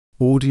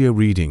Audio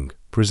Reading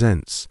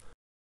presents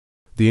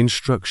the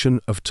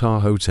Instruction of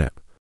Ptah-Hotep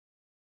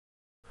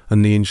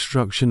and the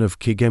Instruction of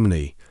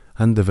Kegemni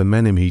and of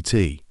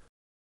Amenemheet.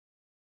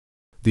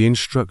 The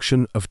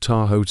Instruction of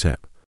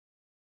Ptah-Hotep.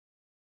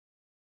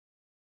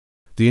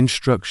 The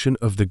instruction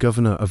of the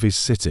governor of his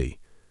city,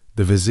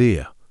 the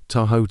vizier,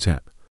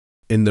 Ptah-Hotep,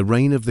 in the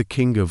reign of the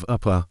king of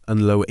Upper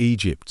and Lower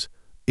Egypt,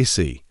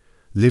 Isi,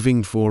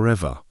 living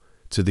forever,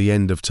 to the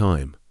end of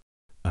time.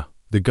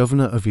 The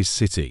governor of his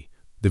city,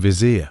 the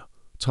vizier,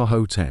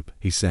 Ptah-Hotep,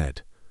 he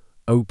said,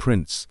 O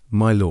prince,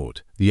 my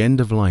lord, the end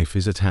of life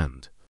is at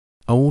hand.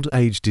 Old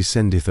age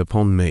descendeth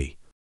upon me.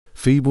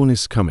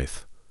 Feebleness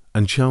cometh,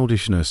 and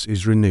childishness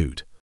is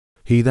renewed.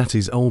 He that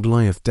is old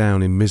lieth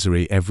down in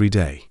misery every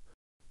day.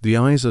 The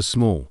eyes are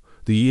small,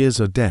 the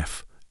ears are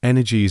deaf,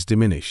 energy is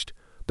diminished,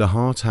 the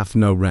heart hath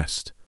no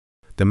rest.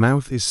 The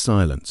mouth is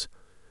silent,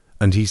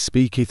 and he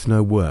speaketh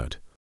no word.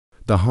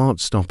 The heart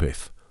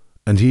stoppeth,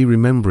 and he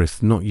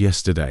remembereth not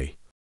yesterday.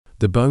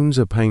 The bones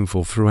are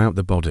painful throughout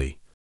the body.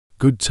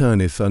 Good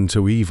turneth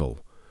unto evil,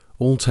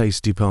 all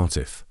taste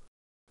departeth.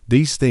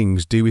 These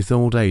things doeth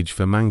old age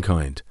for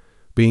mankind,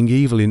 being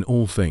evil in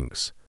all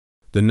things.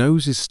 The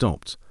nose is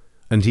stopped,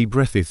 and he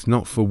breatheth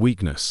not for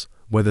weakness,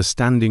 whether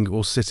standing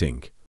or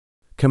sitting.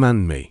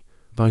 Command me,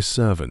 thy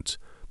servant,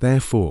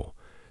 therefore,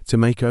 to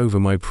make over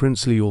my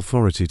princely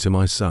authority to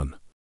my son.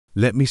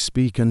 Let me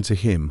speak unto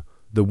him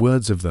the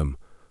words of them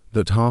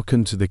that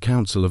hearkened to the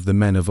counsel of the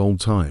men of old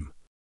time,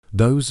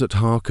 those that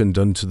hearkened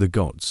unto the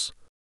gods.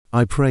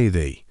 I pray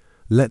thee,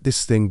 let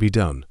this thing be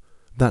done,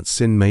 that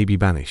sin may be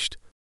banished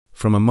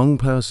from among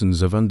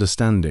persons of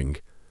understanding,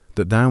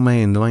 that thou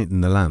may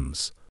enlighten the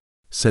lands,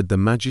 said the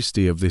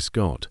majesty of this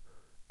God.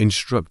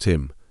 Instruct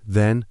him,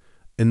 then,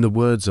 in the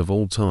words of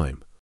old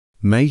time.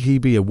 May he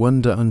be a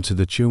wonder unto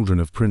the children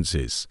of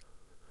princes,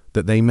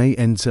 that they may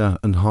enter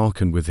and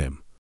hearken with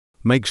him.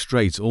 Make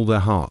straight all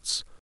their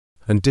hearts,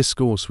 and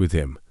discourse with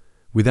him,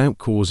 without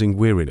causing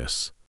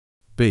weariness.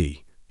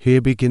 B. Here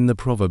begin the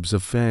proverbs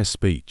of fair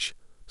speech,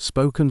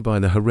 spoken by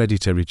the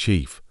hereditary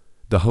chief,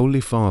 the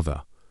Holy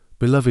Father,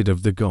 beloved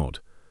of the God,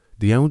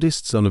 the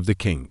eldest son of the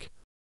king,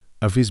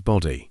 of his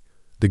body,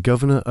 the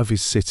governor of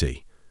his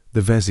city,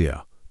 the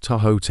vizier,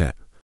 Ptah-Hotep,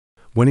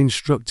 when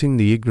instructing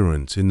the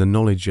ignorant in the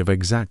knowledge of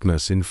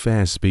exactness in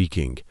fair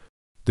speaking,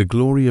 the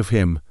glory of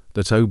him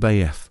that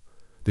obeyeth,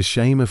 the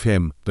shame of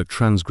him that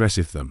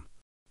transgresseth them.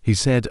 He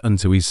said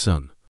unto his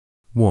son,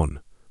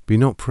 1. Be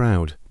not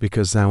proud,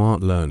 because thou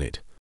art learned,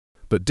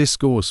 but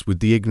discourse with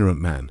the ignorant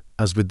man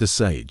as with the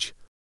sage,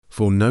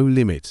 for no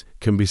limit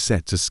can be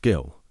set to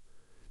skill.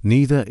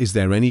 Neither is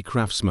there any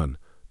craftsman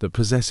that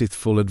possesseth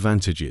full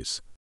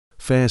advantages.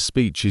 Fair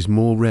speech is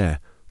more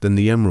rare than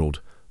the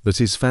emerald that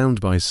is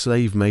found by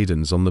slave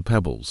maidens on the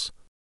pebbles.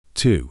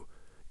 2.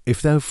 If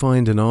thou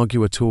find an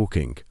arguer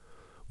talking,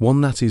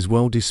 one that is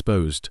well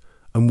disposed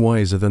and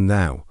wiser than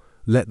thou,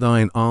 let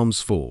thine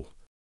arms fall.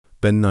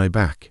 Bend thy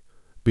back.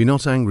 Be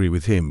not angry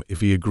with him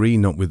if he agree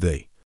not with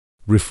thee.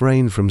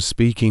 Refrain from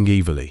speaking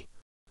evilly.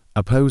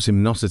 Oppose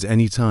him not at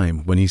any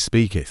time when he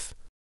speaketh.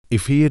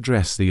 If he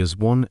address thee as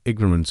one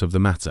ignorant of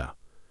the matter,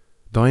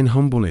 thine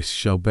humbleness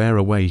shall bear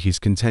away his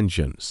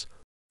contentions.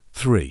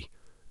 3.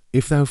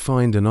 If thou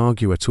find an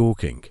arguer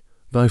talking,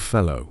 thy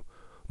fellow,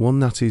 one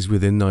that is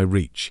within thy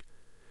reach,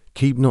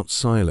 keep not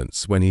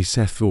silence when he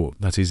saith aught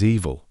that is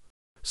evil.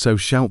 So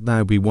shalt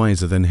thou be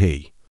wiser than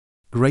he.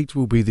 Great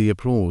will be the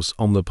applause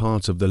on the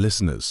part of the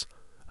listeners,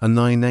 and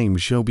thy name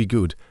shall be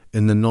good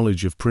in the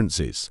knowledge of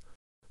princes.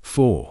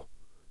 4.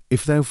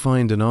 If thou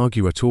find an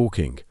arguer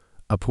talking,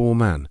 a poor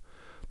man,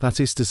 that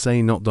is to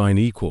say not thine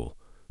equal,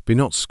 be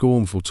not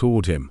scornful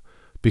toward him,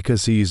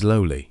 because he is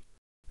lowly.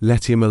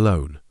 Let him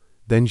alone,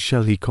 then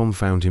shall he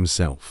confound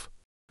himself.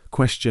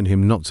 Question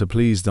him not to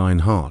please thine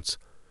heart,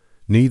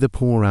 neither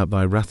pour out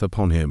thy wrath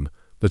upon him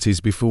that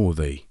is before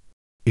thee.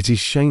 It is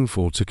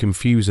shameful to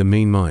confuse a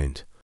mean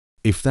mind.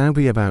 If thou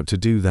be about to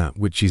do that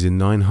which is in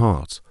thine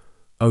heart,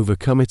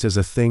 overcome it as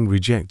a thing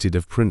rejected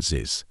of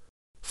princes.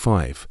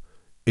 5.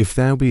 If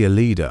thou be a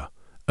leader,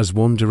 as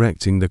one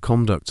directing the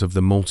conduct of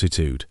the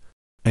multitude,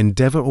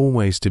 endeavour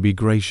always to be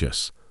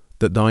gracious,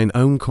 that thine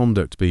own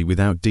conduct be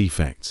without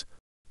defect.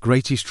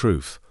 Great is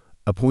truth,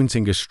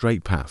 appointing a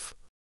straight path.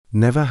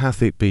 Never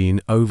hath it been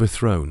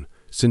overthrown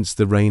since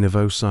the reign of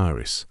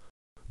Osiris.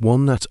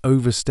 One that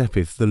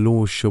oversteppeth the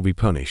laws shall be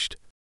punished.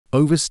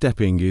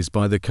 Overstepping is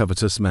by the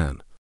covetous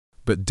man,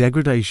 but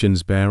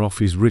degradations bear off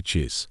his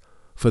riches,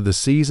 for the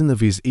season of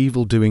his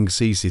evil doing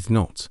ceaseth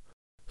not.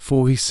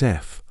 For he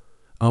saith,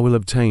 I will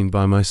obtain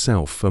by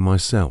myself for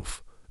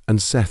myself,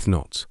 and saith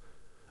not,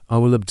 I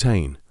will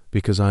obtain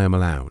because I am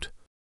allowed.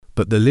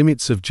 But the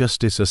limits of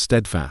justice are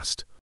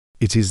steadfast.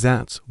 It is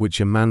that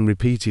which a man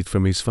repeateth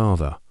from his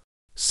father.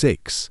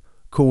 6.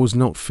 Cause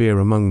not fear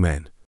among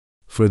men.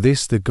 For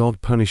this the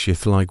God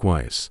punisheth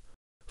likewise.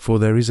 For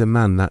there is a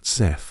man that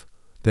saith,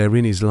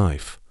 therein is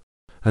life,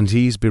 and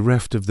he is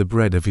bereft of the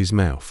bread of his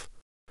mouth.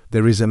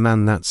 There is a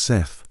man that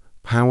saith,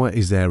 power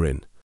is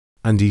therein,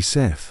 and he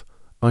saith,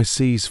 I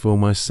seize for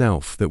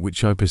myself that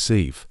which I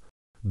perceive.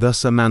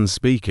 Thus a man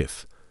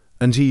speaketh,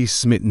 and he is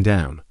smitten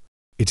down.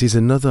 It is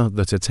another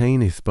that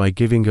attaineth by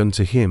giving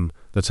unto him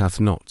that hath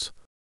not,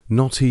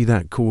 not he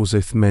that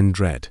causeth men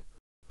dread.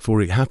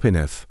 For it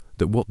happeneth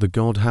that what the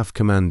God hath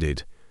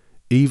commanded,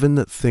 even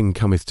that thing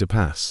cometh to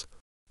pass.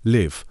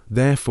 Live,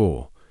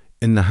 therefore,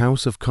 in the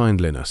house of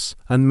kindliness,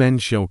 and men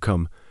shall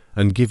come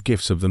and give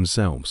gifts of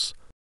themselves.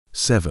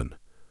 7.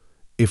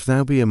 If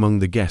thou be among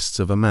the guests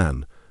of a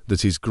man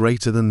that is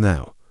greater than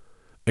thou,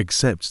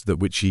 accept that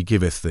which he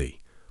giveth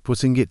thee,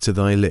 putting it to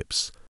thy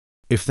lips.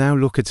 If thou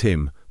look at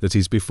him that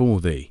is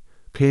before thee,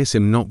 pierce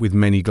him not with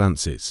many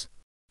glances.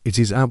 It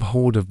is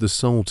abhorred of the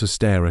soul to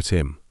stare at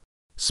him.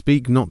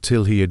 Speak not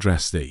till he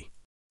address thee.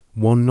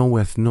 One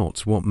knoweth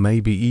not what may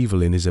be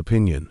evil in his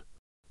opinion.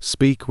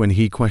 Speak when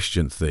he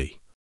questioneth thee.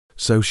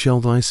 So shall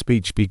thy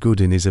speech be good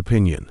in his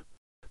opinion.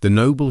 The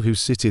noble who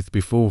sitteth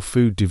before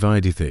food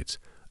divideth it,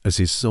 as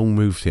his soul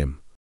moved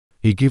him.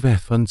 He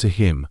giveth unto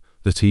him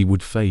that he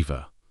would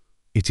favour.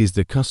 It is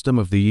the custom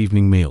of the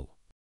evening meal.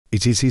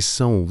 It is his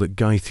soul that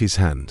guideth his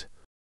hand.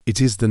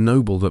 It is the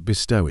noble that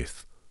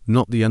bestoweth,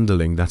 not the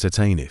underling that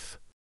attaineth.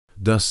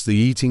 Thus the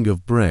eating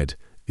of bread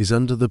is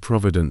under the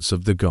providence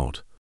of the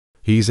God.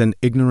 He is an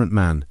ignorant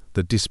man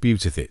that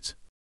disputeth it.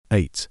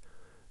 8.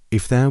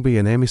 If thou be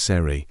an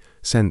emissary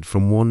sent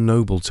from one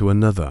noble to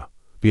another,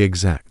 be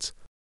exact.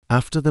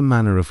 After the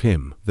manner of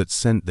him that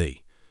sent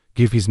thee,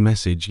 give his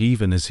message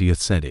even as he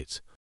hath said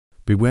it.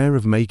 Beware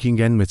of making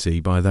enmity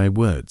by thy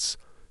words,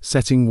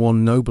 setting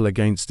one noble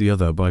against the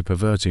other by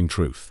perverting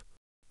truth.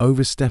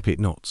 Overstep it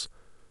not,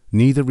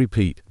 neither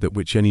repeat that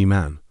which any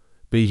man,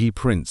 be he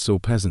prince or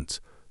peasant,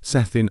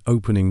 saith in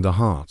opening the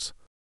heart.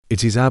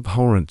 It is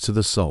abhorrent to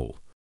the soul.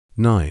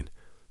 9.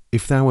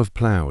 If thou have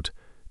ploughed,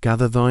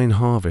 gather thine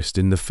harvest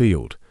in the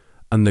field,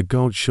 and the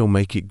God shall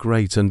make it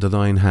great under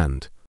thine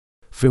hand.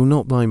 Fill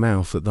not thy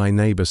mouth at thy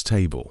neighbour's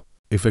table.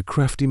 If a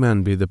crafty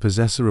man be the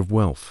possessor of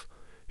wealth,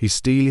 he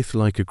stealeth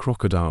like a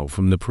crocodile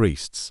from the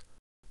priests.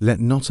 Let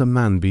not a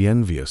man be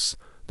envious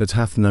that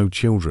hath no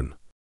children.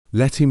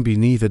 Let him be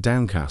neither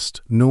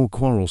downcast nor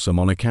quarrelsome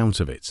on account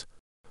of it.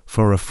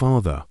 For a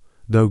father,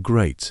 though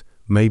great,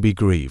 may be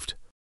grieved.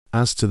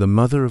 As to the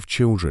mother of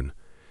children,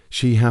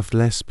 she hath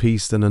less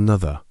peace than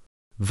another.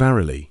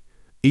 Verily,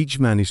 each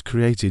man is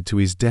created to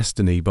his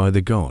destiny by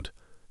the God,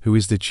 who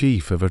is the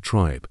chief of a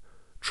tribe,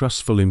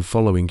 trustful in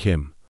following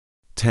him.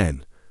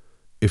 10.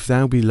 If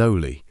thou be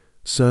lowly,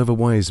 serve a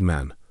wise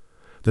man,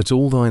 that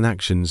all thine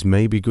actions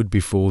may be good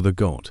before the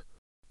God.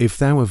 If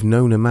thou have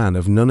known a man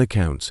of none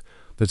account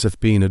that hath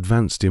been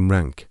advanced in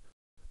rank,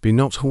 be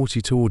not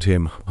haughty toward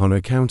him on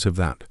account of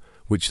that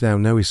which thou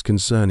knowest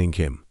concerning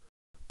him,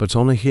 but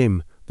honour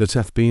him that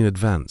hath been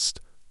advanced,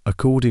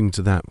 according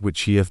to that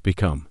which he hath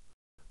become.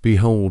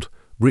 Behold,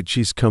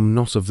 riches come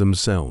not of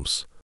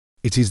themselves.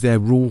 It is their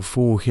rule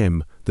for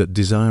him that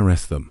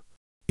desireth them.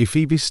 If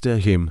he bestir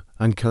him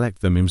and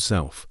collect them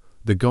himself,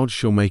 the God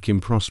shall make him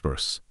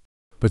prosperous.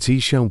 But he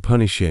shall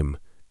punish him,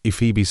 if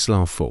he be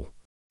slothful.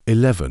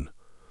 11.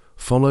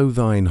 Follow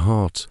thine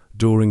heart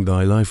during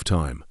thy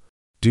lifetime.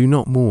 Do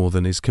not more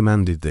than is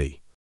commanded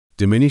thee.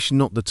 Diminish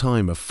not the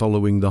time of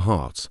following the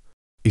heart.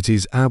 It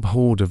is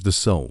abhorred of the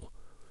soul,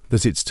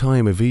 that its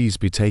time of ease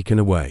be taken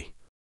away.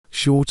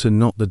 Shorten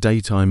not the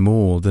daytime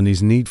more than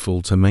is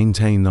needful to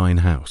maintain thine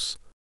house.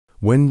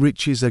 When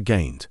riches are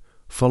gained,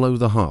 follow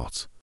the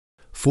heart.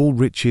 For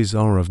riches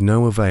are of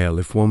no avail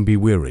if one be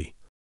weary.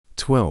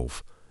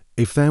 12.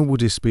 If thou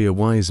wouldest be a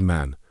wise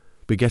man,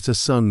 beget a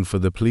son for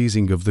the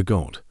pleasing of the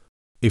God.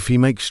 If he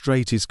make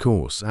straight his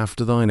course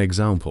after thine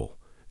example,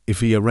 if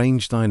he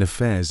arrange thine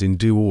affairs in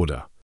due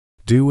order,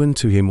 do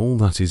unto him all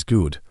that is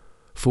good,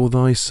 for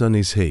thy son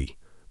is he,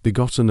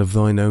 begotten of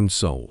thine own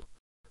soul.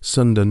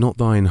 Sunder not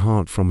thine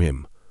heart from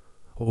him,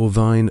 or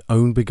thine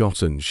own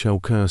begotten shall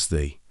curse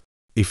thee.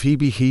 If he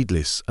be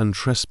heedless and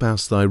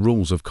trespass thy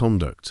rules of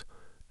conduct,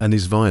 and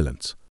is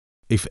violent,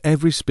 if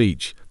every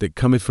speech that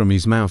cometh from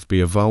his mouth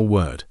be a vile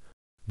word,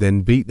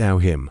 then beat thou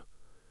him,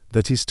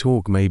 that his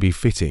talk may be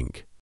fitting.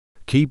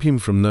 Keep him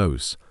from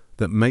those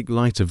that make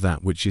light of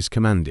that which is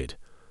commanded,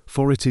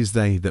 for it is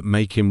they that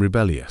make him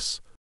rebellious.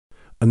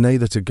 And they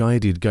that are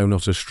guided go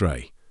not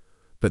astray,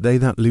 but they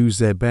that lose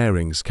their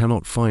bearings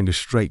cannot find a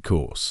straight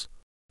course.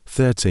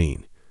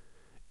 13.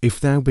 If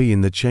thou be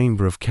in the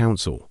chamber of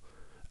council,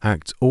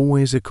 act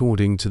always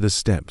according to the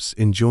steps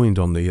enjoined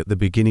on thee at the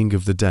beginning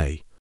of the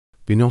day.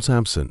 Be not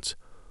absent,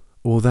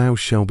 or thou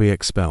shalt be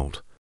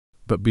expelled,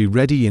 but be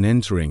ready in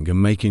entering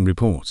and making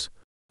report.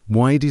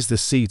 Wide is the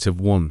seat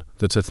of one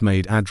that hath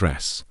made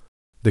address.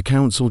 The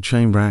council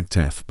chamber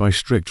acteth by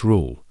strict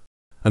rule,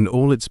 and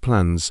all its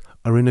plans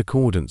are in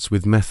accordance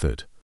with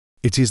method.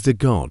 It is the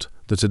God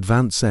that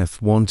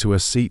advanceth one to a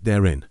seat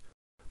therein.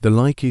 The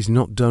like is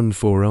not done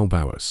for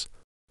elbowers.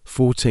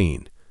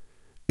 14.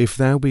 If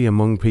thou be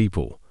among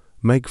people,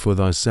 make for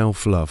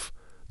thyself love,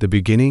 the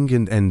beginning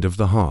and end of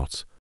the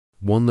heart.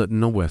 One that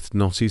knoweth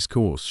not his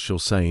course shall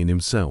say in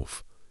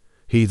himself,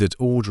 He that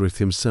ordereth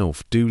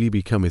himself duly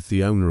becometh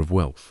the owner of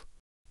wealth.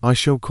 I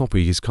shall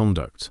copy his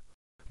conduct.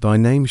 Thy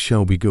name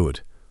shall be good,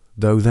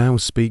 though thou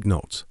speak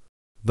not.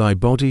 Thy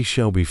body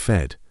shall be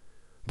fed,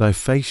 thy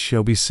face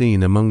shall be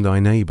seen among thy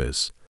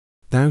neighbours.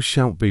 Thou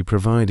shalt be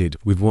provided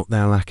with what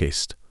thou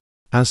lackest.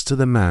 As to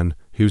the man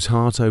whose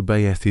heart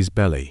obeyeth his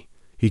belly,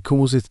 he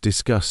causeth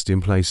disgust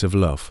in place of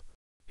love.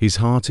 His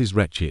heart is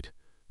wretched,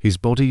 his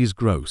body is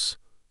gross,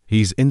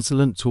 he is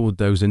insolent toward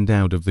those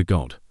endowed of the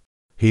God.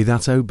 He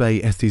that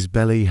obeyeth his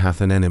belly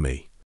hath an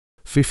enemy.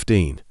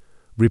 15.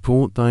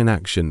 Report thine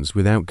actions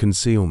without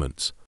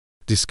concealment.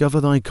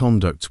 Discover thy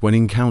conduct when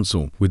in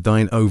council with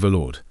thine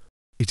overlord.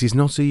 It is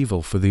not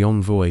evil for the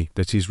envoy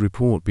that his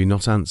report be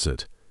not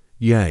answered.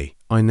 Yea,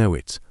 I know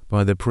it,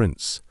 by the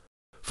prince.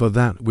 For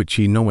that which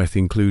he knoweth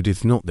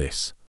includeth not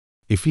this.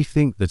 If he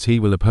think that he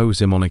will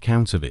oppose him on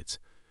account of it,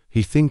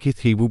 he thinketh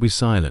he will be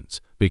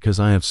silent, because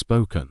I have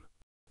spoken.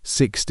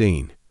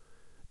 16.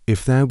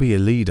 If thou be a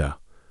leader,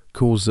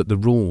 cause that the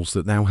rules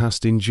that thou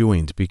hast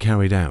enjoined be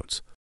carried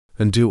out,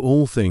 and do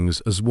all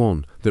things as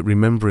one that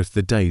remembereth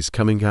the days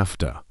coming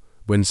after,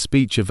 when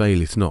speech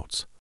availeth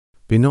not.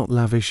 Be not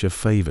lavish of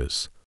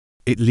favours.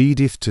 It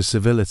leadeth to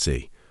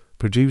civility,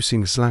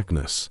 producing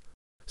slackness.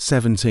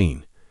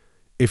 17.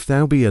 If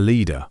thou be a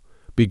leader,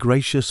 be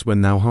gracious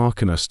when thou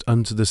hearkenest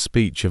unto the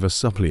speech of a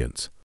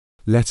suppliant.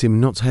 Let him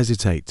not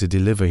hesitate to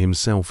deliver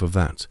himself of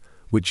that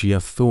which he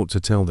hath thought to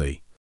tell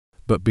thee,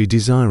 but be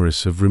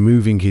desirous of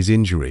removing his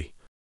injury.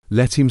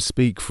 Let him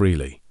speak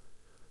freely,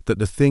 that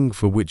the thing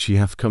for which he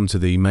hath come to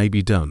thee may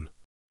be done.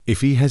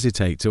 If he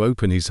hesitate to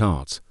open his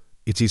heart,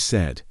 it is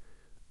said,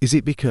 is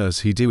it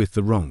because he doeth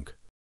the wrong,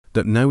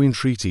 that no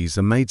entreaties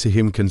are made to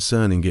him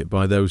concerning it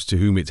by those to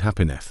whom it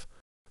happeneth?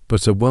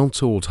 But a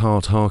well-taught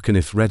heart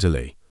hearkeneth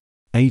readily.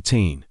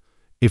 18.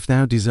 If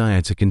thou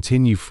desire to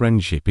continue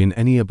friendship in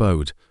any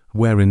abode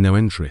wherein thou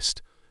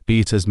enterest, be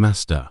it as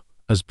master,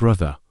 as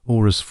brother,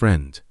 or as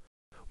friend,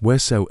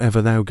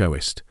 wheresoever thou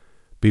goest,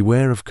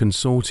 beware of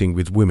consorting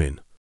with women.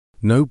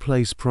 No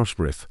place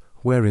prospereth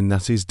wherein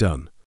that is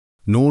done,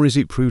 nor is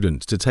it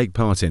prudent to take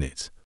part in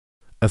it.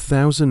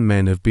 1,000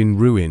 men have been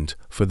ruined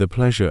for the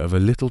pleasure of a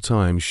little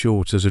time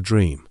short as a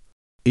dream.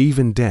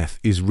 Even death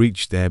is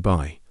reached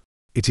thereby.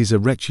 It is a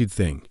wretched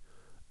thing.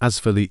 As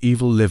for the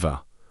evil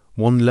liver,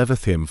 one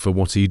loveth him for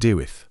what he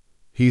doeth.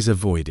 He is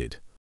avoided.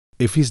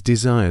 If his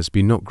desires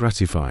be not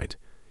gratified,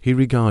 he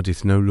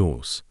regardeth no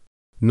laws.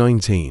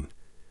 19.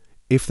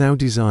 If thou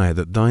desire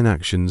that thine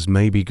actions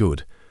may be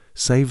good,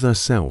 save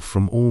thyself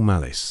from all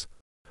malice,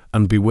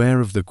 and beware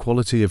of the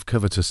quality of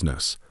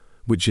covetousness,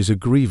 which is a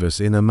grievous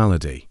inner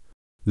malady.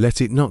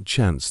 Let it not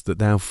chance that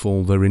thou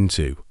fall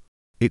thereinto.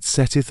 It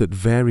setteth at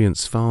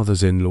variance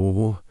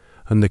fathers-in-law,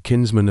 and the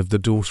kinsman of the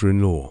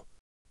daughter-in-law.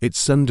 It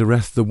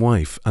sundereth the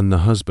wife and the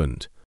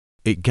husband.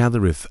 It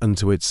gathereth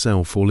unto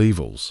itself all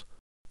evils.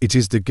 It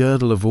is the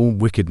girdle of all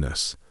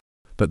wickedness.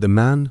 But the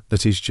man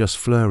that is just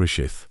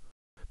flourisheth.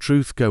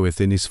 Truth goeth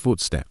in his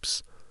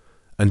footsteps,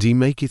 and he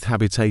maketh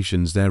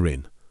habitations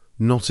therein,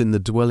 not in the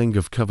dwelling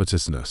of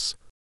covetousness.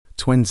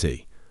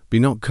 20. Be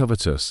not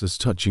covetous as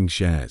touching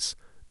shares,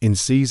 in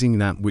seizing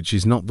that which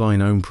is not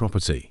thine own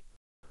property.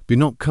 Be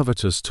not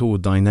covetous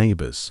toward thy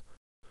neighbours.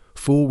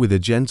 For with a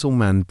gentle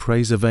man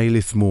praise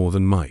availeth more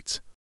than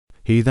might.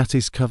 He that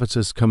is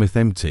covetous cometh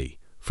empty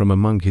from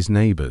among his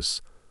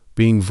neighbours,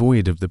 being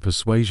void of the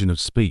persuasion of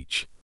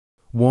speech.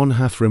 One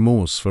hath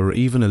remorse for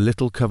even a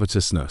little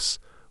covetousness,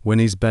 when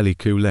his belly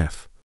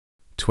cooleth.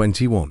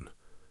 21.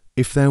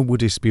 If thou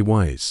wouldest be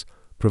wise,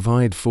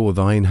 provide for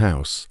thine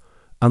house,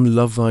 and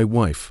love thy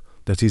wife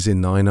that is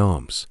in thine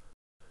arms.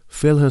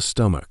 Fill her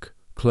stomach,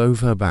 clothe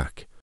her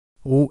back.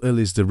 All ill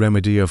is the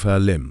remedy of her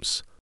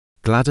limbs.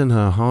 Gladden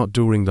her heart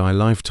during thy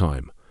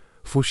lifetime,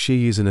 for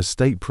she is an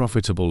estate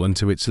profitable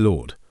unto its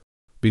Lord.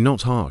 Be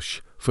not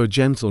harsh, for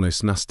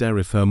gentleness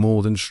mastereth her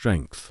more than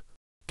strength.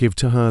 Give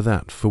to her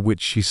that for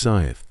which she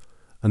sigheth,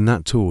 and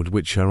that toward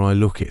which her eye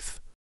looketh.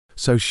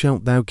 So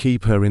shalt thou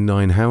keep her in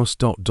thine house.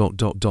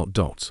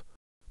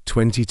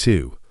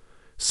 22.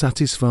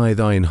 Satisfy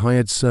thine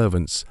hired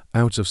servants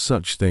out of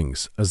such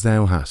things as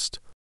thou hast.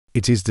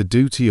 It is the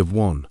duty of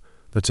one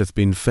that hath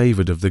been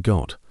favoured of the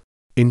God.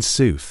 In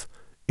sooth,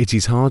 it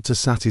is hard to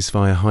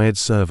satisfy hired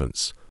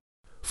servants.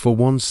 For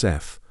one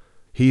saith,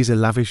 he is a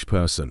lavish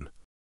person.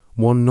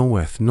 One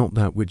knoweth not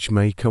that which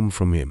may come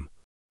from him.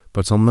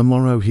 But on the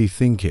morrow he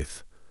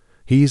thinketh,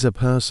 he is a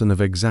person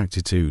of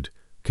exactitude,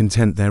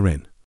 content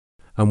therein.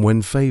 And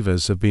when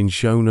favours have been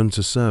shown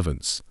unto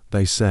servants,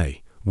 they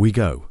say, we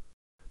go.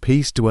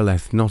 Peace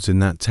dwelleth not in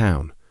that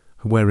town,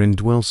 wherein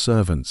dwell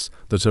servants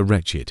that are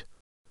wretched.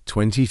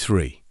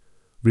 23.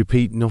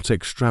 Repeat not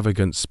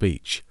extravagant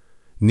speech,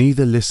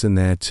 neither listen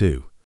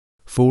thereto,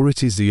 for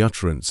it is the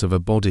utterance of a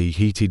body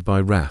heated by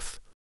wrath.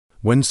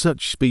 When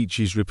such speech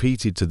is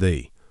repeated to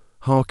thee,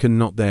 hearken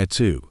not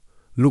thereto,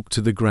 look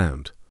to the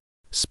ground.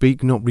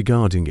 Speak not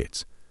regarding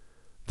it,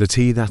 that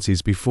he that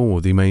is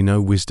before thee may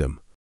know wisdom.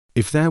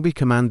 If thou be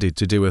commanded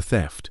to do a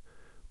theft,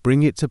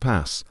 bring it to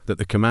pass that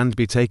the command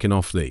be taken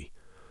off thee,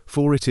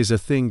 for it is a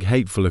thing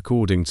hateful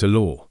according to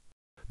law.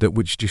 That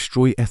which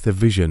destroyeth a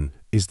vision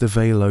is the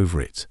veil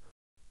over it.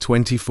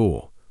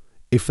 24.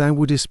 If thou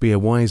wouldest be a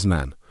wise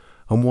man,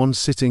 and one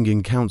sitting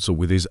in council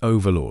with his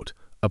overlord,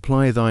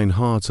 apply thine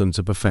heart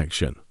unto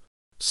perfection.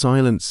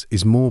 Silence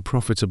is more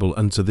profitable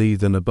unto thee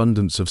than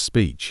abundance of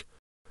speech.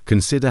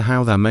 Consider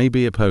how thou may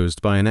be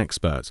opposed by an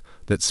expert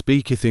that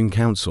speaketh in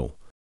counsel.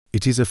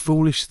 It is a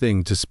foolish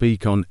thing to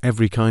speak on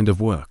every kind of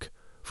work,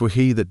 for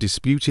he that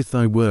disputeth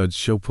thy words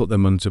shall put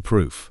them unto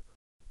proof.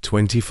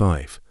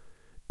 25.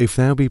 If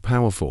thou be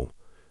powerful,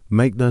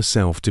 make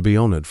thyself to be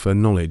honoured for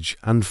knowledge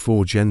and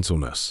for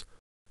gentleness.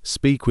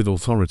 Speak with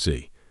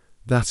authority,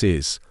 that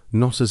is,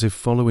 not as if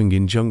following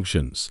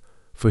injunctions,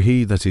 for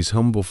he that is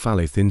humble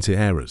falleth into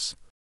errors.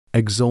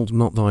 Exalt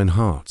not thine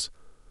heart,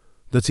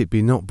 that it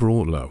be not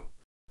brought low.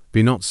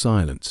 Be not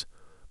silent,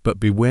 but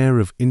beware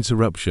of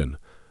interruption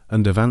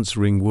and of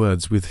answering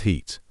words with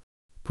heat.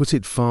 Put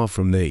it far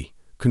from thee,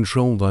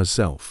 control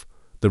thyself.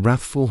 The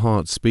wrathful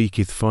heart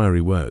speaketh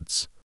fiery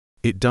words.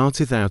 It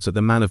darteth out at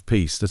the man of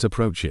peace that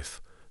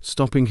approacheth,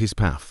 stopping his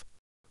path.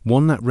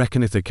 One that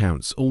reckoneth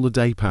accounts all the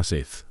day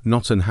passeth,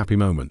 not an happy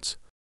moment.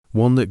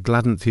 One that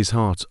gladdeneth his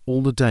heart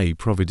all the day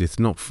provideth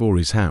not for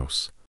his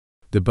house.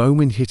 The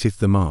bowman hitteth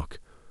the mark,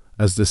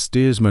 as the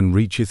steersman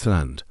reacheth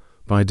land,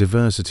 by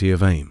diversity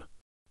of aim.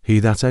 He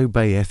that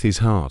obeyeth his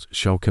heart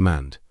shall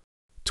command.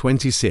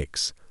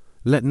 26.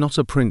 Let not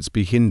a prince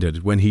be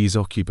hindered when he is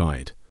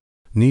occupied,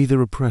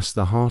 neither oppress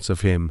the heart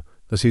of him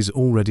that is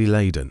already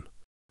laden.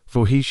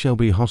 For he shall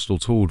be hostile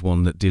toward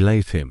one that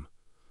delayeth him,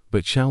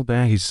 but shall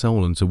bear his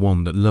soul unto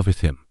one that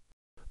loveth him.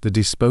 The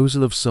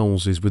disposal of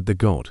souls is with the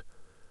God,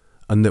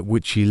 and that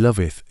which he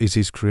loveth is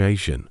his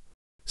creation.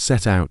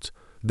 Set out,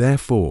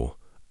 therefore,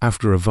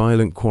 after a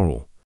violent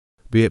quarrel.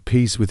 Be at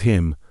peace with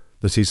him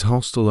that is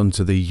hostile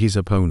unto thee, his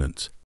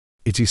opponent.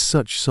 It is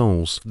such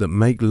souls that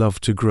make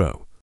love to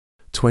grow.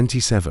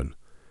 27.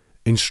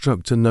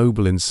 Instruct a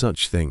noble in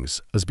such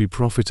things as be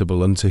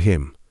profitable unto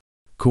him.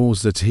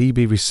 Cause that he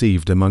be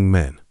received among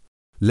men.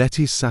 Let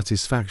his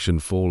satisfaction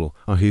fall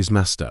on his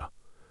master,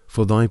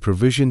 for thy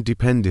provision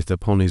dependeth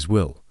upon his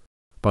will.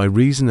 By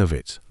reason of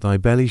it thy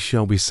belly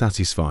shall be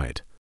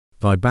satisfied,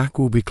 thy back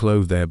will be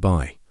clothed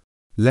thereby.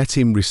 Let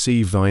him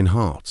receive thine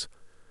heart,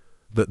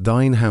 that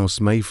thine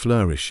house may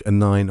flourish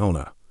and thine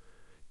honour,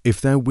 if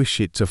thou wish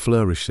it to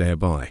flourish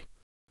thereby.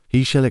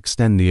 He shall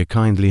extend thee a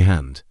kindly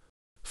hand.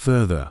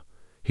 Further,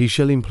 he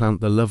shall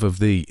implant the love of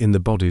thee in the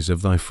bodies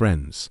of thy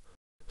friends.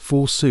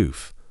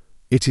 Forsooth,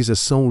 it is a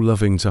soul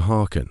loving to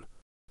hearken.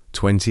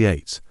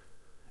 28.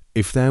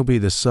 If thou be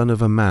the son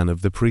of a man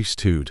of the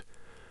priesthood,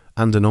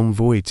 and an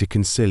envoy to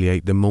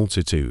conciliate the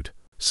multitude,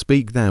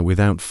 speak thou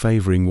without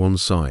favouring one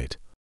side.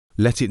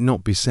 Let it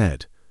not be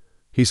said,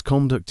 his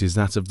conduct is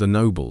that of the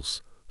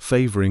nobles,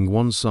 favouring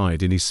one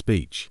side in his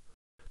speech.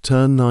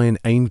 Turn thine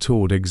aim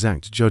toward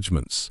exact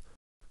judgments.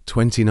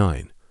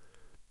 29.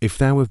 If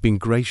thou have been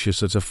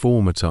gracious at a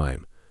former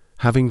time,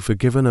 having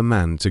forgiven a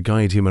man to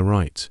guide him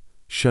aright,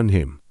 shun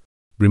him.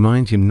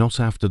 Remind him not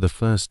after the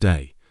first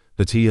day,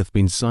 that he hath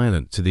been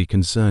silent to thee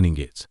concerning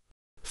it.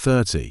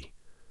 30.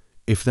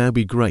 If thou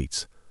be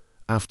great,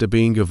 after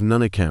being of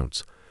none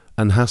account,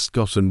 and hast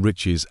gotten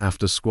riches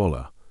after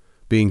squalor,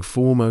 being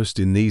foremost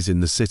in these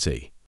in the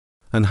city,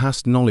 and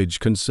hast knowledge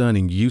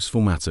concerning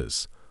useful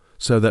matters,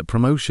 so that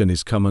promotion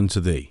is come unto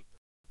thee,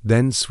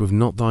 then swerve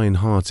not thine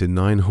heart in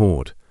thine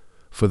hoard,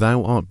 for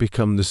thou art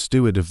become the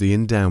steward of the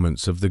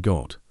endowments of the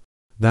God.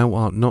 Thou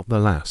art not the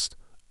last,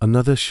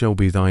 another shall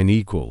be thine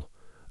equal,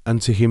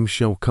 and to him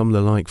shall come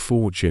the like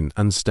fortune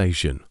and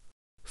station.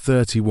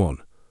 31.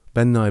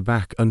 Bend thy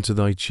back unto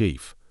thy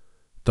chief,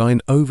 thine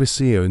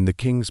overseer in the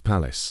king's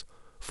palace,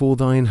 for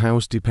thine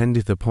house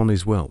dependeth upon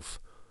his wealth,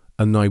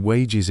 and thy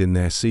wages in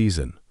their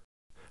season.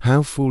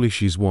 How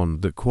foolish is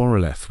one that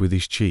quarrelleth with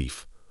his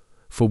chief!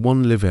 For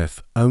one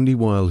liveth only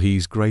while he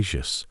is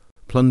gracious.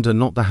 Plunder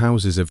not the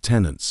houses of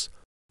tenants,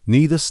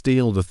 neither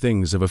steal the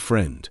things of a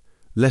friend,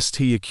 lest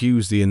he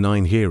accuse thee in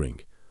thine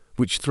hearing,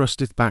 which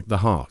thrusteth back the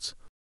heart.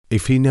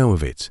 If he know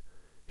of it,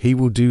 he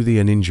will do thee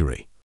an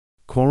injury.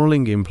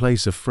 Quarrelling in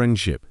place of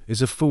friendship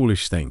is a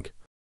foolish thing.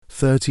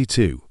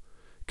 32.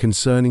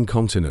 Concerning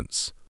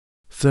continence.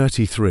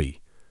 33.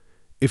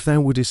 If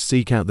thou wouldest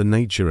seek out the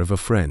nature of a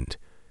friend,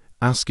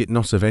 ask it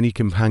not of any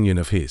companion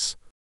of his,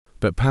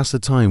 but pass a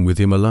time with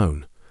him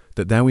alone,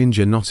 that thou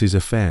injure not his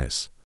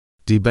affairs.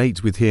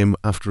 Debate with him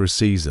after a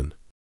season.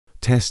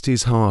 Test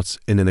his heart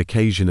in an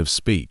occasion of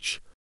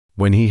speech,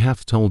 when he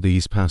hath told thee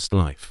his past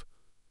life.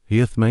 He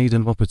hath made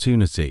an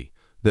opportunity,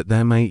 that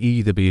thou may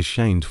either be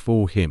ashamed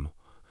for him,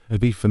 or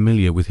be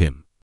familiar with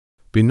him.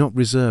 Be not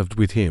reserved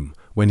with him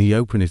when he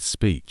openeth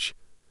speech,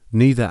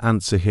 neither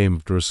answer him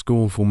after a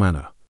scornful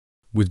manner.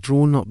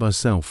 Withdraw not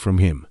thyself from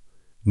him,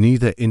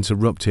 neither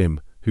interrupt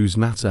him whose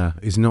matter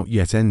is not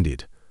yet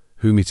ended,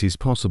 whom it is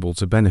possible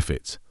to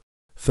benefit.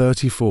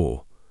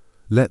 34.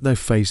 Let thy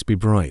face be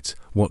bright,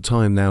 what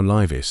time thou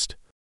livest.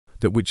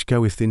 That which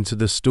goeth into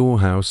the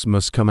storehouse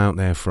must come out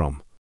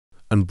therefrom,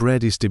 and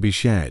bread is to be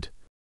shared.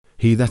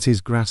 He that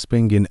is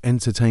grasping in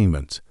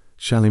entertainment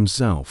shall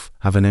himself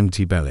have an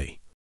empty belly.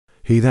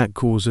 He that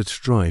causeth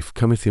strife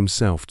cometh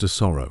himself to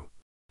sorrow.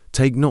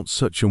 Take not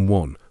such an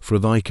one for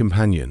thy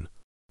companion,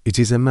 It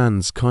is a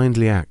man's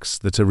kindly acts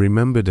that are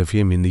remembered of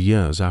him in the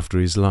years after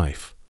his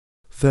life.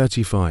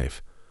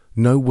 35.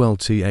 Know well,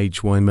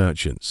 Thy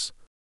merchants.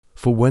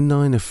 For when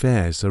thine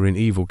affairs are in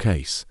evil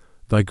case,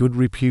 thy good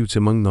repute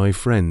among thy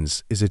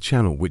friends is a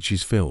channel which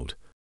is filled.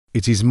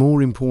 It is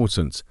more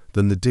important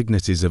than the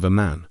dignities of a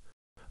man,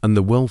 and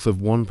the wealth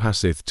of one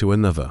passeth to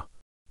another.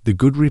 The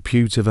good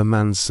repute of a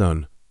man's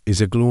son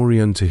is a glory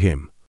unto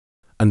him,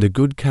 and a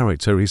good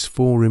character is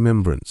for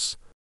remembrance.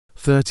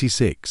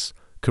 36.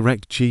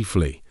 Correct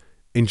chiefly,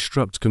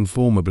 instruct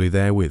conformably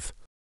therewith.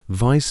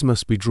 Vice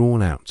must be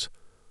drawn out,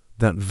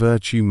 that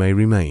virtue may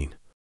remain.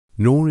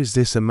 Nor is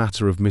this a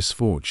matter of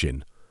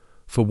misfortune,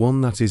 for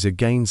one that is a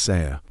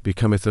gainsayer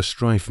becometh a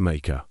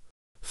strife-maker.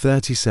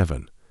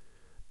 37.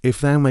 If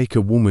thou make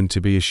a woman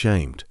to be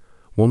ashamed,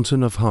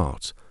 wanton of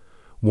heart,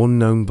 one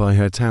known by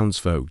her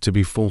townsfolk to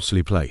be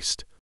falsely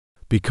placed,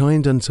 be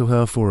kind unto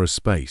her for a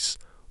space,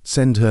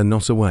 send her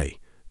not away,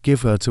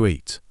 give her to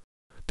eat.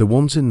 The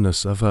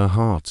wantonness of her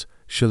heart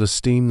shall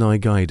esteem thy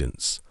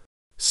guidance.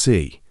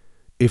 See,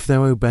 if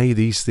thou obey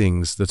these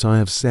things that I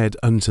have said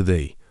unto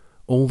thee,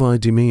 all thy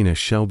demeanour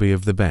shall be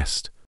of the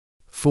best.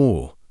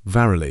 For,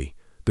 verily,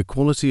 the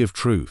quality of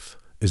truth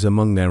is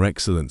among their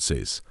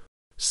excellencies.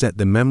 Set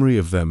the memory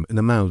of them in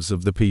the mouths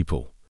of the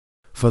people.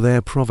 For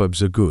their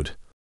proverbs are good,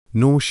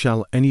 nor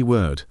shall any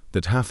word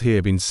that hath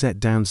here been set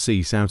down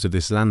cease out of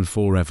this land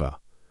for ever,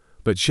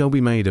 but shall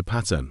be made a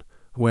pattern,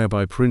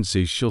 whereby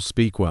princes shall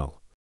speak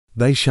well.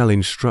 They shall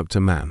instruct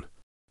a man,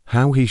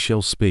 how he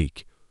shall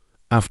speak,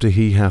 after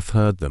he hath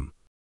heard them.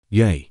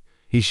 Yea,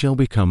 he shall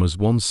become as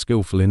one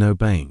skilful in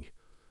obeying,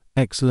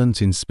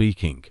 excellent in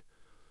speaking,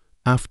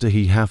 after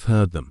he hath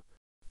heard them.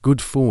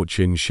 Good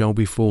fortune shall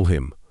befall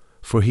him,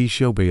 for he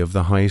shall be of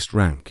the highest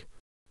rank.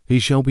 He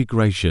shall be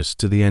gracious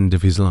to the end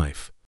of his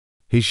life.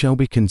 He shall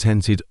be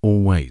contented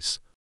always.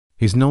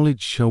 His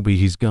knowledge shall be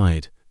his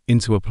guide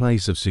into a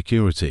place of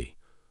security,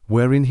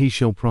 wherein he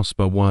shall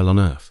prosper while on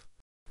earth.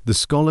 The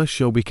scholar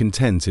shall be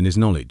content in his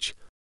knowledge.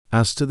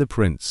 As to the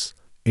prince,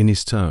 in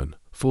his turn,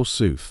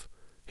 forsooth,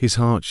 his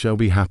heart shall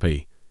be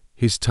happy,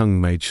 his tongue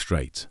made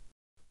straight.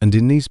 And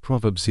in these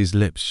proverbs his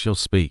lips shall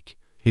speak,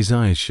 his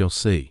eyes shall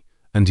see,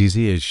 and his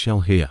ears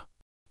shall hear,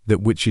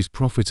 that which is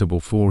profitable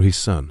for his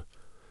son,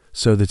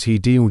 so that he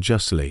deal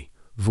justly,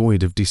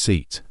 void of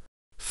deceit.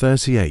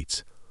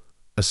 38.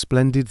 A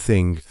splendid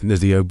thing is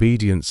the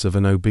obedience of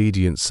an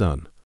obedient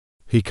son.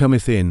 He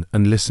cometh in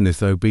and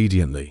listeneth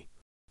obediently.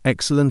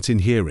 Excellent in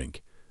hearing,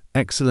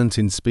 excellent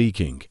in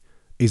speaking,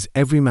 is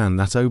every man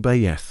that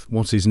obeyeth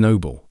what is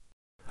noble.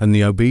 And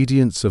the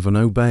obedience of an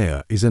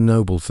obeyer is a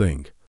noble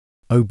thing.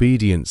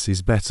 Obedience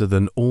is better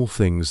than all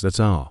things that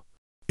are.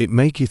 It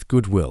maketh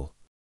good will.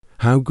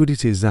 How good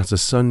it is that a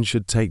son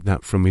should take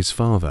that from his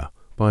father,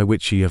 by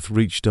which he hath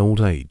reached old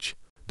age.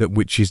 That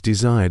which is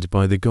desired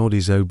by the God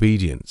is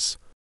obedience.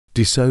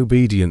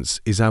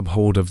 Disobedience is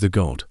abhorred of the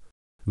God.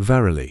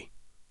 Verily,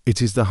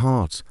 it is the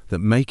heart that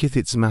maketh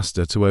its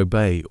master to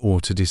obey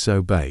or to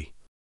disobey.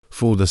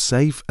 For the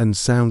safe and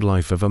sound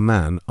life of a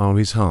man are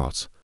his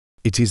heart.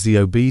 It is the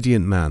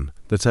obedient man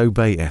that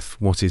obeyeth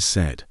what is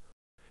said.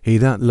 He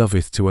that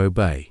loveth to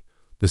obey,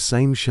 the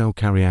same shall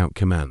carry out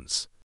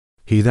commands.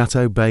 He that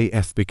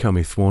obeyeth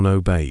becometh one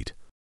obeyed.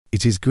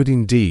 It is good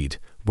indeed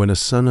when a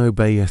son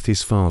obeyeth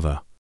his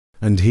father,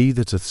 and he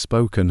that hath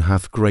spoken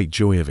hath great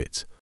joy of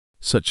it.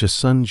 Such a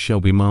son shall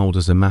be mild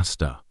as a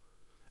master,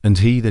 and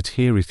he that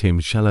heareth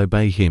him shall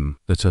obey him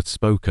that hath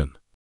spoken.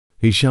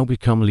 He shall be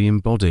comely in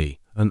body,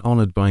 and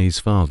honoured by his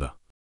father.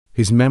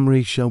 His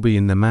memory shall be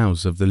in the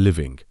mouths of the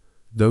living,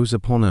 those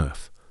upon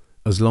earth,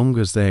 as long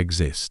as they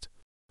exist.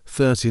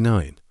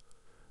 39.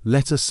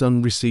 Let a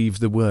son receive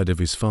the word of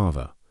his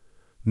father,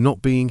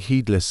 not being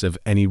heedless of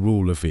any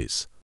rule of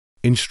his.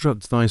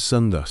 Instruct thy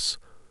son thus,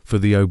 for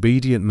the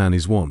obedient man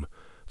is one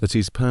that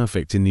is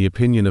perfect in the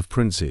opinion of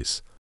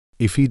princes.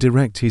 If he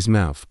direct his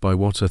mouth by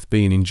what hath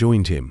been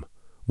enjoined him,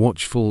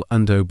 watchful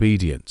and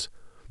obedient,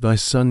 thy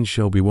son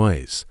shall be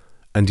wise,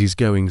 and his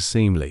going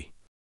seemly.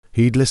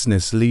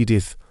 Heedlessness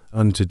leadeth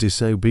unto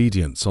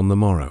disobedience on the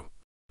morrow,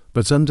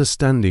 but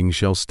understanding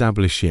shall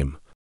stablish him.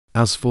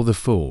 As for the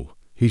fool,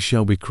 he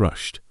shall be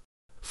crushed.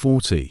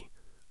 40.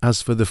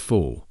 As for the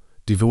fool,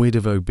 devoid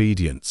of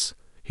obedience,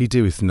 he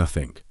doeth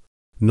nothing.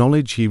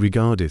 Knowledge he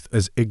regardeth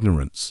as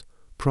ignorance,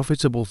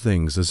 profitable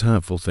things as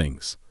hurtful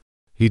things.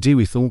 He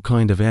doeth all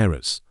kind of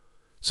errors,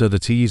 so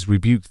that he is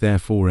rebuked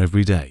therefore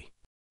every day.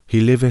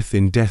 He liveth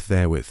in death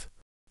therewith.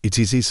 It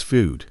is his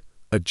food.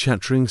 At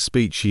chattering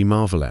speech he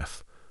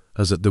marvelleth,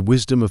 as at the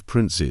wisdom of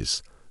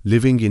princes,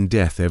 living in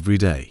death every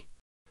day.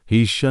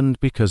 He is shunned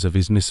because of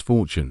his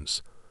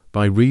misfortunes,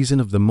 by reason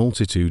of the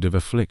multitude of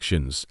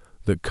afflictions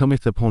that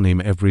cometh upon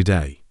him every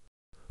day.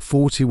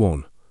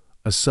 41.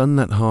 A son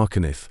that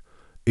hearkeneth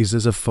is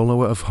as a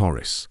follower of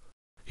Horus.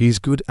 He is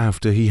good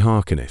after he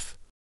hearkeneth.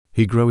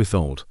 He groweth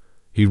old,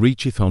 he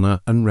reacheth honour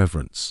and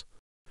reverence.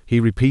 He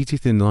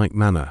repeateth in like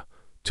manner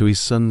to his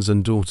sons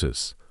and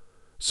daughters,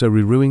 so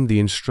reruing the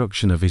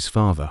instruction of his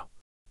father.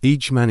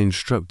 Each man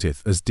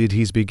instructeth as did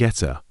his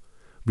begetter,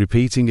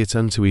 repeating it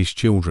unto his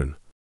children,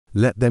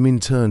 let them in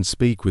turn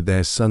speak with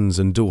their sons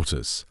and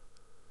daughters,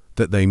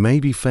 that they may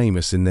be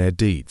famous in their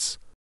deeds.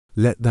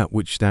 Let that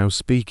which thou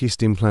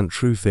speakest implant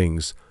true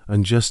things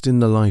and just in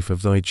the life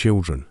of thy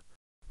children.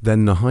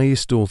 Then the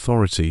highest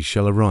authority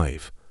shall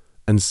arrive,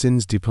 and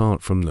sins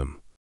depart from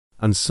them.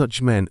 And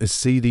such men as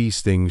see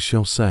these things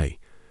shall say,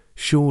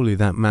 Surely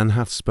that man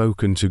hath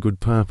spoken to good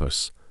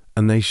purpose,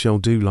 and they shall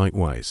do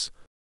likewise.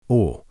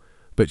 Or,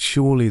 But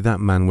surely that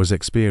man was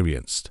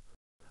experienced.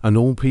 And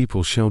all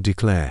people shall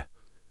declare,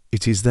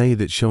 It is they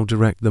that shall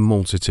direct the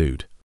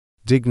multitude.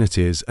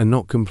 Dignities are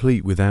not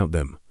complete without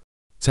them.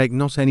 Take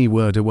not any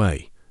word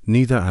away,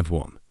 neither add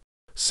one.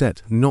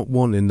 Set not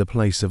one in the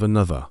place of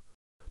another.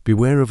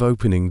 Beware of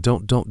opening ...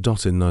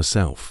 in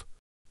thyself.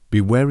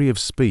 Be wary of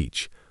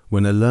speech,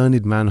 when a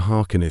learned man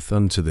hearkeneth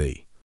unto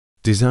thee.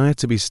 Desire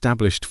to be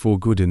stablished for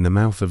good in the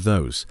mouth of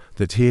those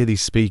that hear thee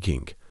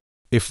speaking.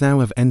 If thou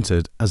have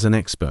entered as an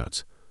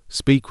expert,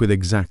 speak with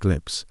exact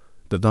lips,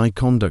 that thy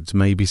conduct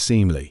may be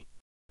seemly.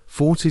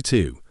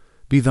 42.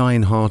 Be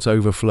thine heart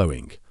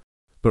overflowing,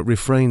 but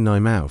refrain thy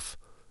mouth.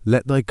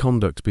 Let thy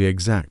conduct be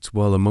exact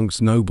while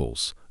amongst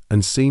nobles,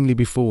 and seemly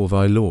before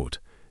thy Lord,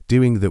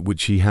 doing that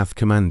which he hath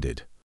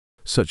commanded.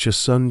 Such a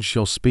son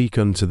shall speak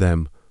unto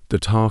them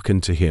that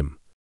hearken to him.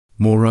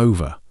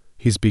 Moreover,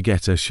 his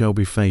begetter shall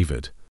be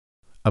favoured.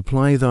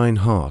 Apply thine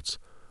heart,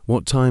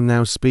 what time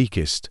thou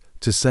speakest,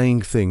 to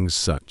saying things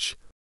such,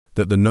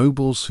 that the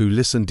nobles who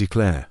listen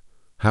declare,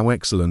 How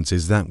excellent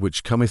is that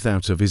which cometh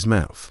out of his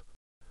mouth.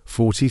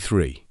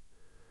 43.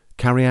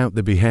 Carry out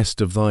the behest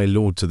of thy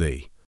Lord to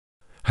thee.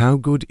 How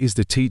good is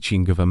the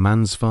teaching of a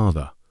man's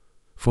father,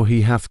 for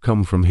he hath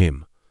come from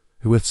him,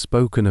 who hath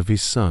spoken of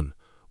his son,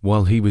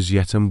 while he was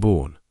yet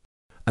unborn.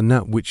 And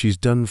that which is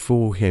done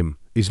for him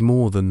is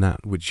more than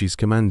that which is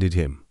commanded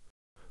him.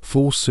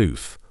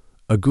 Forsooth,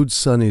 a good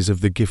son is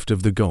of the gift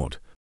of the God.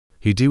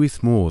 He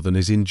doeth more than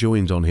is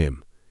enjoined on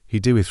him. He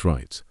doeth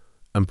right,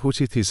 and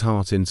putteth his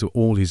heart into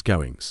all his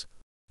goings.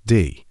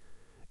 D.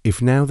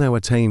 If now thou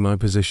attain my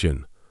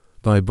position,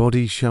 thy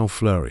body shall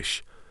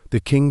flourish, the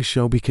king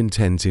shall be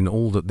content in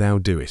all that thou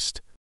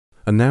doest.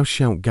 And thou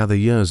shalt gather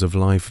years of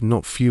life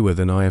not fewer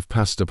than I have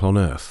passed upon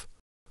earth.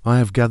 I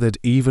have gathered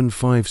even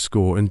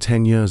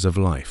 60 years of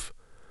life.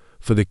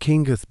 For the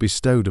king hath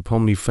bestowed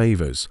upon me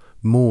favours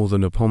more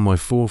than upon my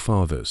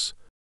forefathers.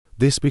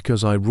 This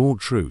because I wrought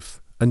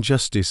truth and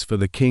justice for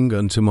the king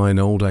unto mine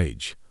old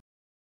age.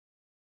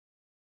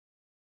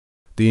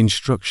 The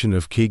instruction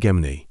of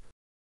Kegemni.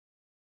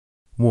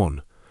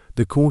 1.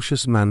 The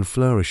cautious man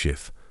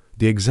flourisheth,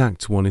 the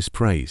exact one is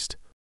praised.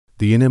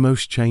 The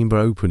innermost chamber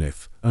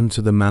openeth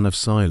unto the man of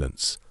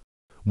silence.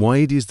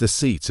 Wide is the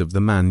seat of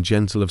the man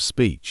gentle of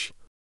speech.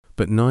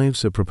 But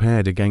knives are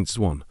prepared against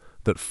one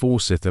that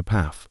forceth a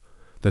path,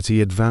 that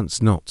he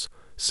advance not,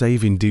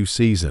 save in due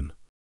season.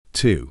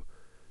 2.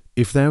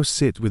 If thou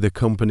sit with a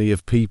company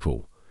of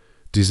people,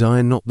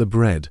 desire not the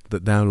bread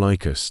that thou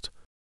likest.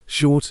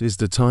 Short is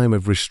the time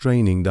of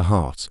restraining the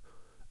heart,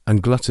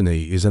 and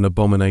gluttony is an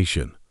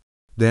abomination.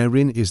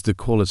 Therein is the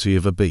quality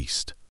of a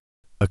beast.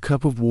 A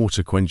cup of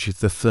water quencheth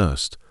the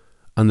thirst,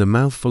 and the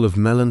mouthful of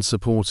melon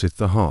supporteth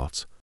the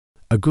heart.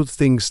 A good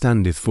thing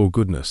standeth for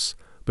goodness,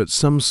 but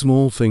some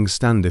small thing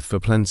standeth for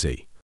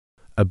plenty.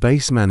 A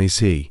base man is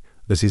he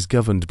that is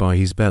governed by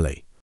his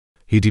belly.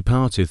 He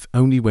departeth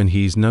only when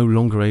he is no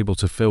longer able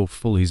to fill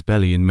full his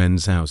belly in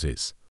men's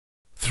houses.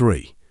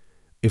 3.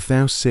 If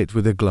thou sit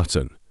with a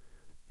glutton,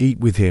 eat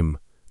with him,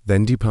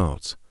 then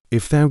depart.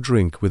 If thou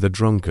drink with a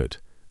drunkard,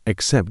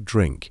 accept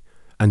drink,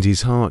 and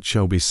his heart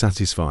shall be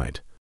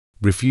satisfied.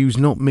 Refuse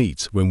not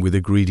meat when with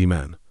a greedy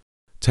man.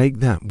 Take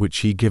that which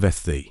he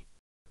giveth thee.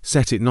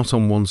 Set it not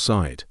on one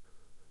side,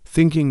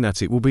 thinking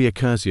that it will be a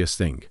courteous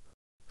thing.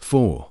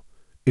 4.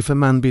 If a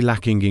man be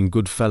lacking in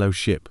good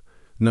fellowship,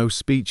 no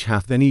speech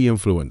hath any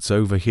influence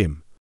over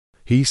him.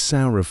 He is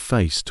sour of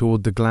face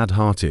toward the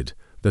glad-hearted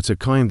that are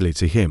kindly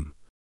to him.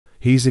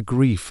 He is a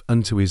grief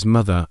unto his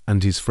mother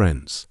and his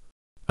friends.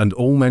 And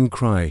all men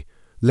cry,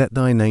 Let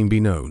thy name be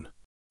known.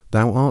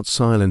 Thou art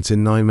silent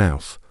in thy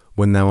mouth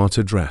when thou art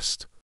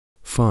addressed.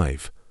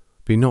 5.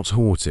 Be not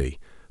haughty,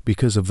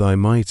 because of thy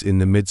might in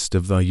the midst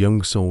of thy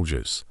young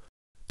soldiers.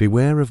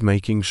 Beware of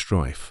making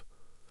strife,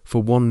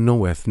 for one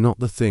knoweth not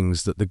the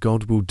things that the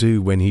God will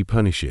do when he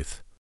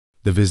punisheth.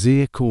 The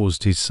vizier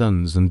caused his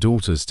sons and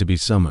daughters to be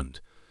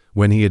summoned,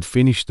 when he had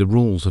finished the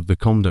rules of the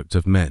conduct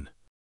of men.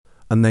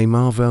 And they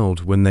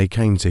marvelled when they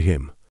came to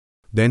him.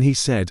 Then he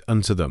said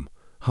unto them,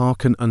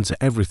 Hearken unto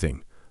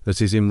everything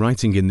that is in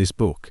writing in this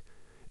book,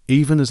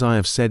 even as I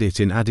have said it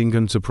in adding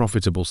unto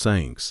profitable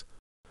sayings.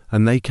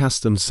 And they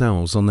cast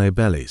themselves on their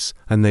bellies,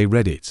 and they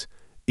read it,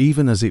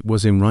 even as it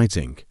was in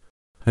writing.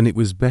 And it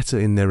was better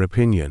in their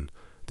opinion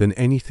than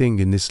anything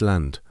in this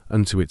land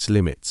unto its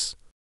limits.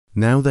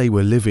 Now they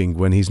were living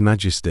when His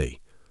Majesty,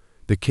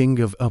 the King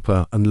of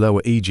Upper and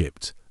Lower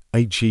Egypt,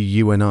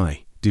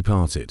 Heuni,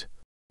 departed.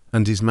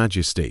 And His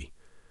Majesty,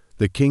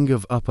 the King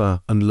of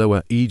Upper and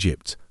Lower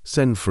Egypt,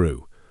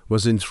 Senfru,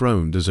 was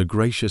enthroned as a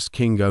gracious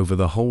king over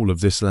the whole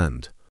of this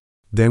land.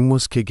 Then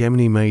was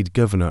Kegemni made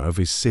governor of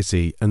his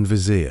city and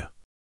vizier.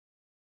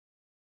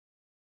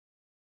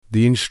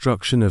 The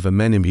Instruction of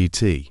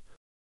Amenemhe'et.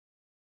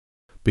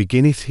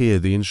 Beginneth here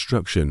the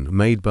instruction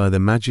made by the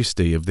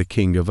majesty of the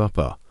king of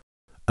Upper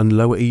and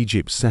Lower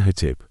Egypt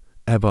Ptah-Hotep,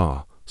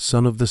 Embark,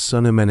 son of the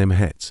son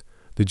Amenemheet,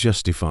 the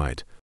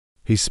justified.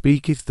 He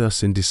speaketh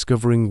thus in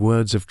discovering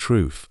words of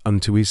truth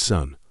unto his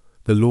son,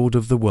 the Lord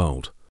of the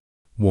world.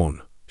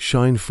 1.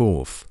 Shine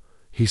forth,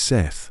 he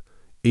saith,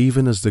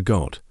 even as the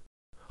God.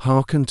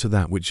 Hearken to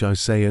that which I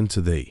say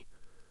unto thee,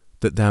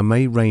 that thou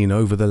may reign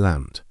over the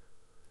land,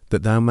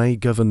 that thou may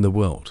govern the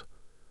world,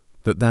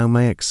 that thou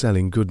may excel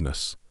in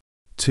goodness.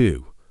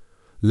 2.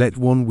 Let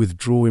one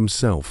withdraw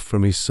himself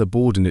from his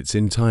subordinates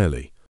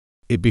entirely.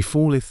 It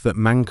befalleth that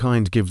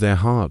mankind give their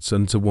hearts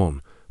unto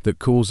one that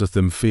causeth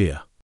them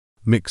fear.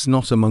 Mix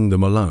not among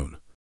them alone.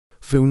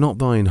 Fill not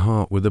thine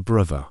heart with a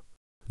brother,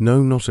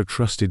 no, not a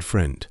trusted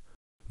friend.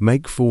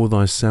 Make for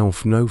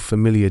thyself no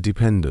familiar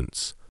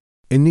dependence.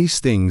 In these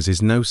things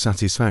is no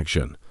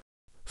satisfaction.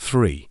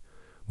 3.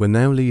 When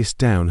thou liest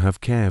down,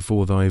 have care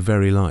for thy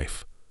very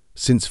life,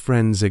 since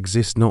friends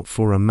exist not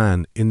for a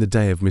man in the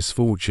day of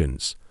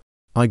misfortunes.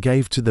 I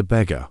gave to the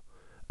beggar,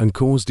 and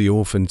caused the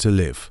orphan to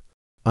live.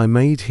 I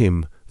made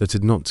him that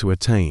had not to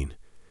attain,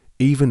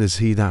 even as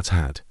he that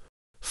had.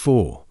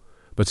 4.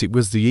 But it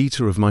was the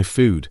eater of my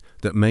food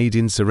that made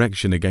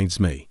insurrection against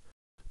me.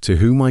 To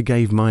whom I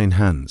gave mine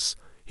hands,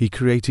 he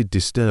created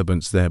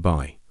disturbance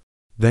thereby.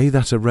 They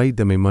that arrayed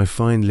them in my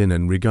fine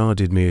linen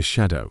regarded me as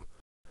shadow,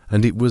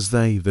 and it was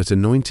they that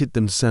anointed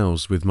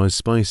themselves with my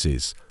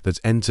spices that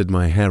entered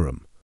my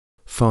harem.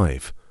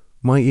 5.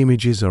 My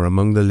images are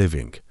among the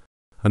living,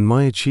 and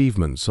my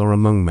achievements are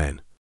among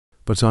men.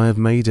 But I have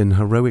made an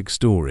heroic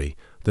story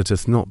that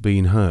hath not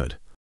been heard,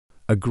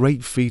 a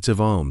great feat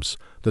of arms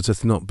that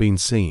hath not been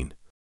seen.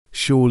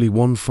 Surely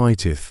one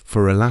fighteth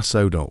for a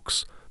lassoed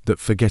ox that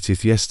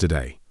forgetteth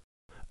yesterday,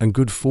 and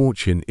good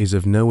fortune is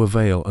of no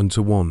avail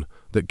unto one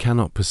that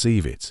cannot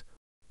perceive it.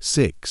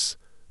 6.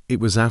 It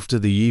was after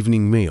the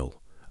evening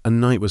meal, and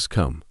night was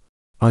come.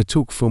 I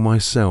took for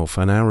myself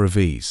an hour of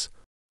ease.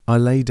 I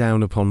lay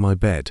down upon my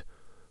bed,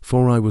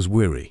 for I was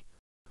weary.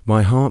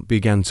 My heart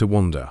began to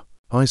wander.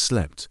 I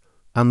slept,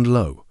 and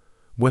lo,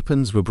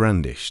 weapons were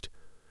brandished,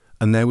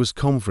 and there was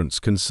conference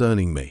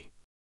concerning me.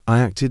 I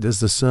acted as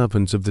the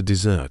serpent of the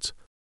desert.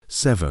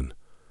 7.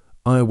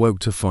 I awoke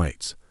to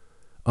fight.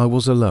 I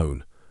was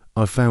alone.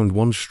 I found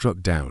one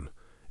struck down.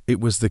 It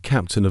was the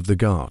captain of the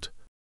guard.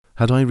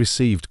 Had I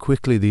received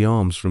quickly the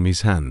arms from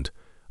his hand,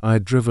 I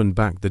had driven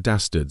back the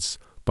dastards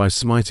by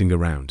smiting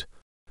around.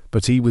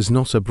 But he was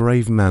not a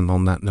brave man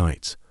on that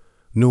night,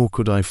 nor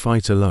could I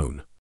fight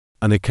alone.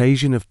 An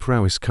occasion of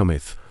prowess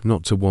cometh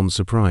not to one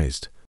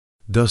surprised.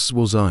 Thus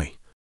was I.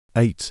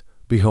 8.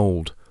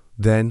 Behold,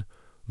 then,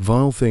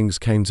 vile things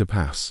came to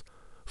pass,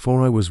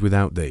 for I was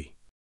without thee.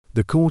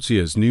 The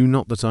courtiers knew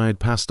not that I had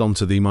passed on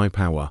to thee my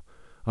power.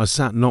 I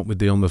sat not with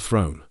thee on the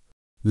throne.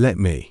 Let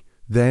me,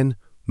 then,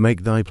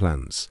 make thy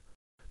plans.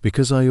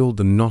 Because I awed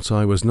them not,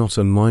 I was not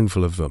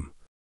unmindful of them.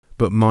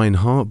 But mine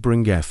heart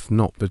bringeth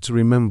not but to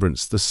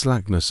remembrance the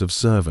slackness of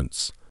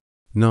servants.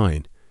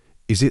 9.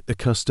 Is it the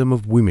custom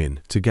of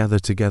women to gather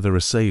together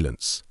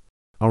assailants?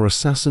 Are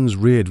assassins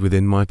reared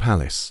within my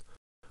palace?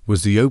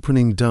 Was the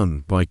opening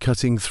done by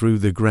cutting through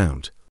the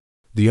ground?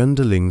 The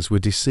underlings were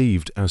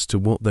deceived as to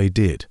what they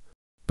did.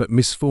 But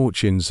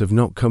misfortunes have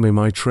not come in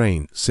my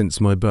train since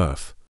my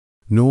birth,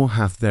 nor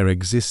hath there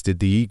existed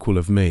the equal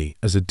of me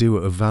as a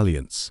doer of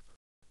valiance.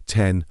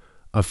 10.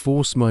 I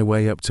forced my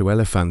way up to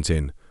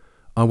Elephantine.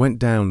 I went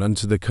down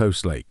unto the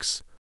coast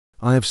lakes.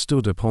 I have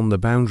stood upon the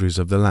boundaries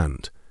of the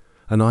land,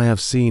 and I have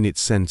seen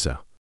its centre.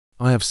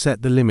 I have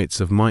set the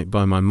limits of might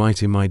by my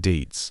might in my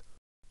deeds.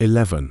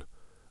 11.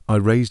 I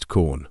raised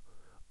corn.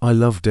 I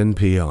loved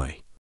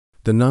NPI.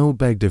 The Nile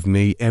begged of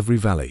me every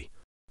valley.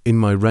 In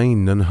my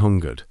reign none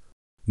hungered.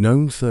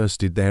 None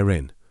thirsted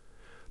therein.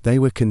 They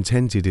were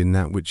contented in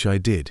that which I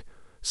did,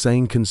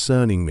 saying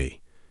concerning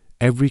me,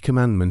 every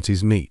commandment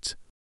is meet.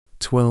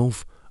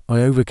 12.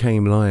 I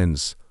overcame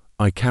lions.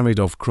 I carried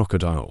off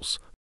crocodiles.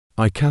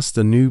 I cast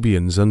the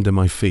Nubians under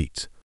my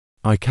feet.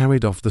 I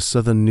carried off the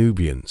southern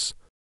Nubians.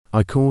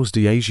 I caused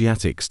the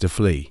Asiatics to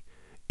flee,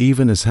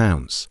 even as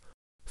hounds.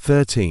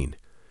 13.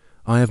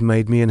 I have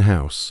made me an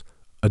house,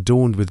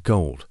 adorned with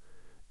gold,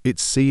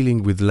 its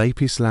ceiling with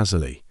lapis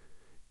lazuli,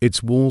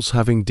 its walls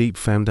having deep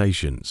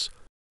foundations.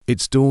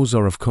 Its doors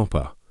are of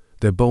copper,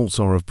 their bolts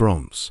are of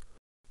bronze.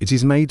 It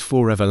is made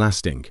for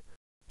everlasting.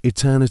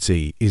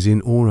 Eternity is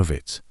in awe of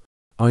it.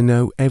 I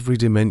know every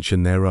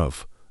dimension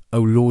thereof,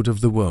 O Lord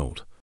of the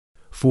world.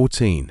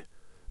 14.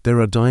 There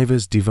are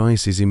divers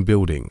devices in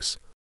buildings.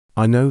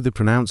 I know the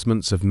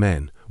pronouncements of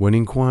men when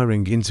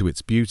inquiring into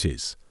its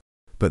beauties,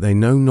 but they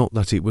know not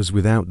that it was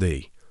without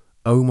thee,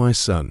 O my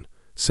son,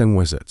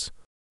 Senwezet.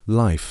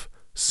 Life,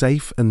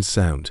 safe and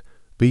sound,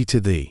 be to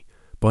thee.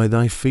 By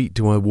thy feet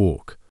do I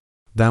walk.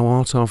 Thou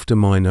art after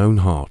mine own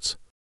heart.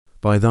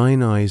 By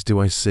thine eyes do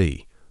I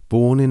see,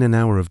 born in an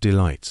hour of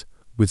delight,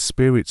 with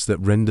spirits that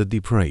rendered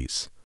thee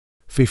praise.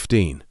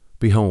 15.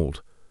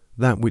 Behold,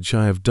 that which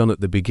I have done at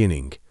the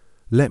beginning,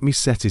 let me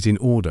set it in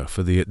order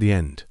for thee at the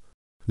end.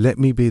 Let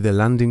me be the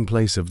landing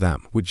place of that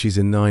which is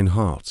in thine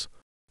heart.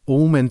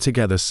 All men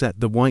together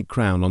set the white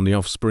crown on the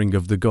offspring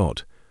of the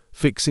god,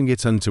 fixing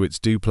it unto its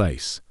due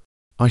place.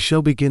 I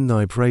shall begin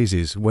thy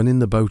praises when in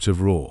the boat of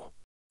Ra.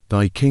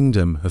 Thy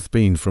kingdom hath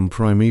been from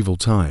primeval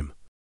time,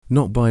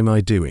 not by my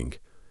doing,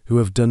 who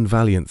have done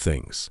valiant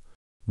things.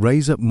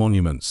 Raise up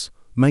monuments,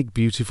 make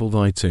beautiful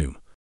thy tomb.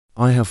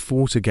 I have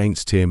fought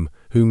against him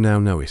whom thou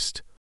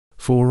knowest.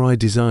 For I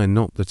desire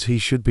not that he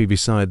should be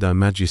beside thy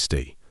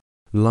majesty.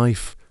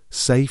 Life,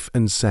 safe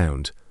and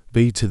sound,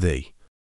 be to thee.